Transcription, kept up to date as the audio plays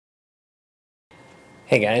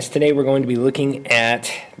Hey guys, today we're going to be looking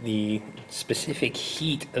at the specific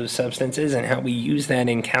heat of substances and how we use that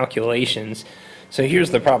in calculations. So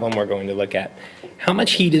here's the problem we're going to look at. How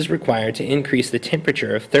much heat is required to increase the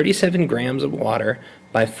temperature of 37 grams of water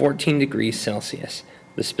by 14 degrees Celsius?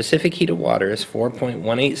 The specific heat of water is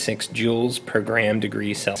 4.186 joules per gram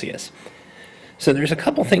degree Celsius. So there's a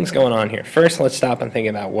couple things going on here. First, let's stop and think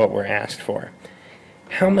about what we're asked for.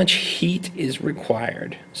 How much heat is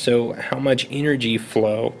required? So how much energy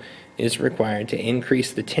flow is required to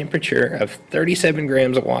increase the temperature of 37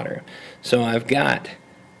 grams of water? So I've got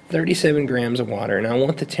 37 grams of water and I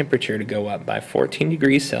want the temperature to go up by 14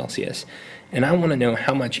 degrees Celsius, and I want to know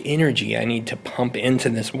how much energy I need to pump into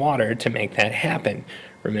this water to make that happen.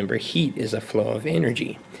 Remember, heat is a flow of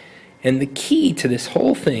energy. And the key to this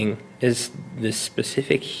whole thing is this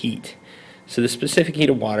specific heat. So the specific heat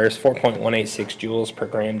of water is 4.186 joules per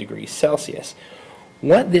gram degree Celsius.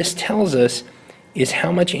 What this tells us is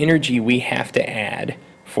how much energy we have to add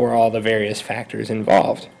for all the various factors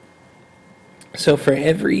involved. So for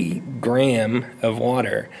every gram of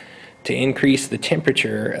water, to increase the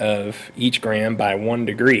temperature of each gram by 1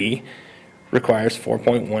 degree requires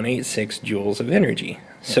 4.186 joules of energy.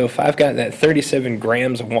 So if I've got that 37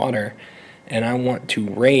 grams of water and I want to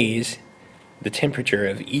raise the temperature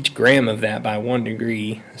of each gram of that by 1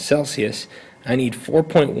 degree Celsius, I need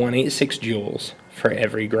 4.186 joules for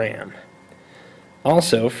every gram.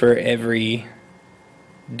 Also, for every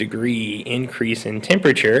degree increase in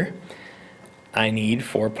temperature, I need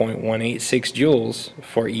 4.186 joules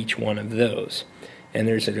for each one of those. And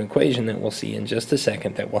there's an equation that we'll see in just a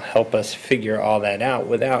second that will help us figure all that out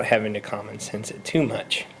without having to common sense it too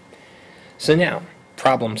much. So now,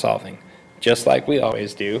 problem solving. Just like we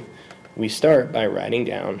always do, we start by writing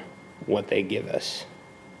down what they give us.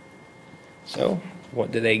 So,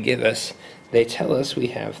 what do they give us? They tell us we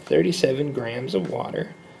have 37 grams of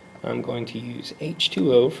water. I'm going to use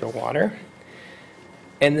H2O for water.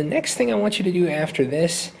 And the next thing I want you to do after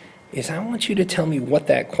this is I want you to tell me what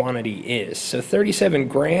that quantity is. So 37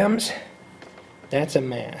 grams, that's a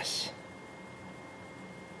mass.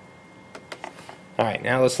 Alright,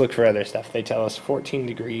 now let's look for other stuff. They tell us 14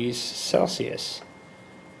 degrees Celsius.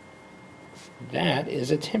 That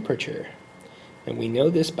is a temperature. And we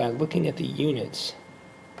know this by looking at the units,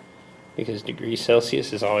 because degrees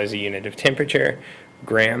Celsius is always a unit of temperature,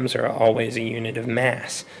 grams are always a unit of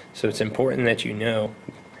mass. So it's important that you know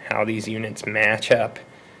how these units match up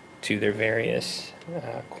to their various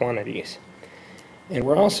quantities. And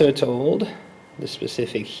we're also told the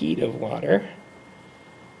specific heat of water,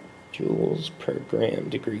 joules per gram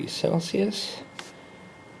degree Celsius.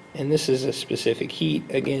 And this is a specific heat.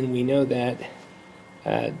 Again, we know that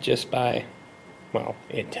just by, well,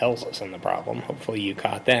 it tells us in the problem. Hopefully you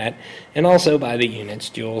caught that. And also by the units,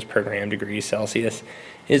 joules per gram degree Celsius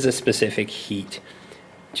is a specific heat.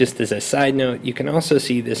 Just as a side note, you can also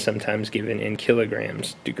see this sometimes given in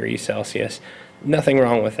kilograms degrees Celsius. Nothing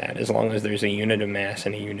wrong with that, as long as there's a unit of mass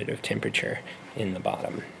and a unit of temperature in the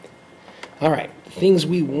bottom. All right, things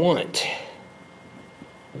we want.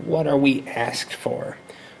 What are we asked for?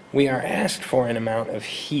 We are asked for an amount of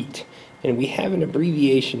heat, and we have an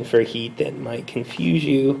abbreviation for heat that might confuse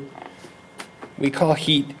you. We call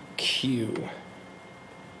heat Q.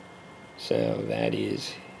 So that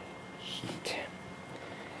is heat.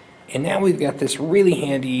 And now we've got this really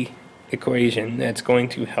handy equation that's going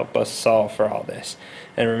to help us solve for all this.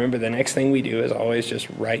 And remember, the next thing we do is always just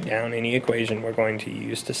write down any equation we're going to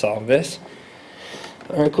use to solve this.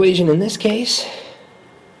 Our equation in this case,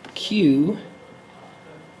 Q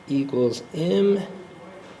equals mc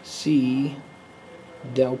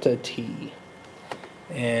delta T.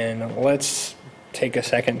 And let's take a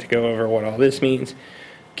second to go over what all this means.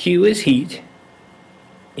 Q is heat,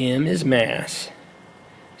 m is mass,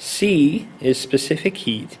 C is specific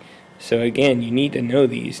heat. So again, you need to know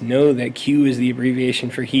these. Know that Q is the abbreviation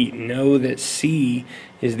for heat. Know that C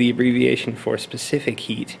is the abbreviation for specific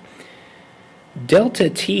heat. Delta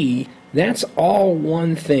T, that's all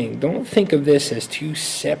one thing. Don't think of this as two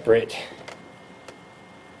separate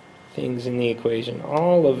things in the equation.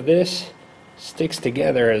 All of this sticks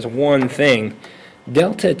together as one thing.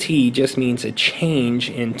 Delta T just means a change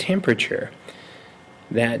in temperature.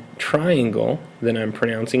 That triangle that I'm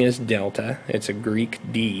pronouncing as delta, it's a Greek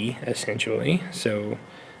D essentially, so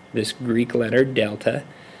this Greek letter delta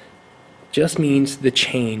just means the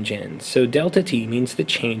change in. So delta T means the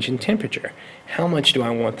change in temperature. How much do I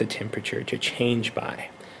want the temperature to change by?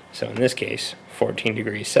 So in this case, 14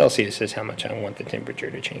 degrees Celsius is how much I want the temperature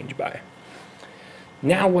to change by.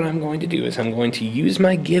 Now what I'm going to do is I'm going to use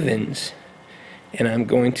my givens and I'm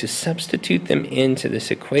going to substitute them into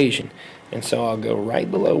this equation. And so I'll go right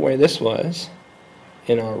below where this was,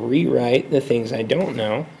 and I'll rewrite the things I don't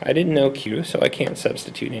know. I didn't know Q, so I can't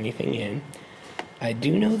substitute anything in. I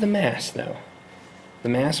do know the mass, though. The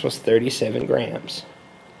mass was 37 grams.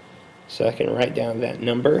 So I can write down that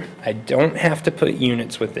number. I don't have to put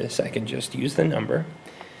units with this. I can just use the number.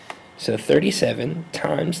 So 37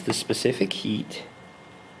 times the specific heat.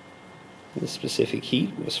 The specific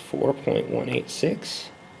heat was 4.186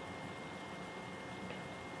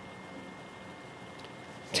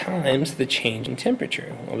 times the change in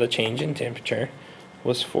temperature. Well, the change in temperature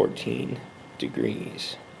was 14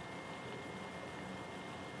 degrees.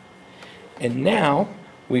 And now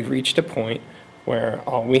we've reached a point where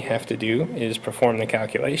all we have to do is perform the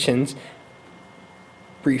calculations.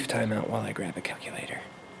 Brief timeout while I grab a calculator.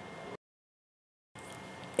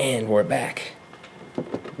 And we're back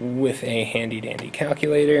with a handy-dandy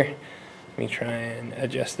calculator. Let me try and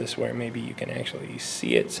adjust this where maybe you can actually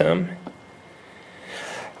see it some.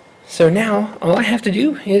 So now all I have to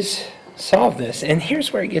do is solve this, and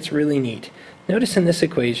here's where it gets really neat. Notice in this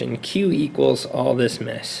equation Q equals all this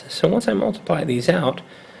mess. So once I multiply these out,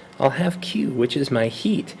 I'll have Q, which is my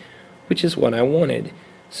heat, which is what I wanted.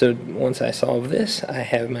 So once I solve this, I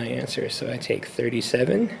have my answer. So I take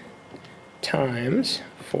 37 times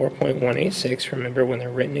 4.186. Remember, when they're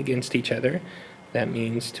written against each other, that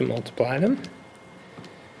means to multiply them.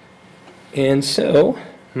 And so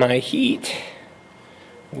my heat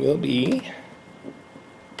will be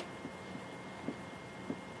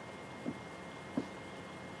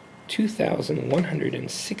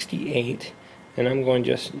 2,168, and I'm going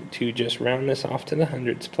to round this off to the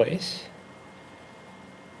hundreds place.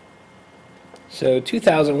 So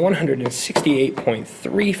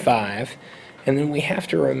 2,168.35, and then we have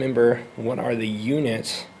to remember what are the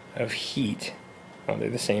units of heat. Well, they're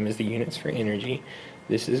the same as the units for energy.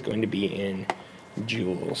 This is going to be in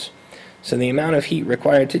joules. So the amount of heat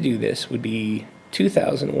required to do this would be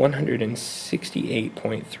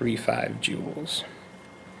 2,168.35 joules.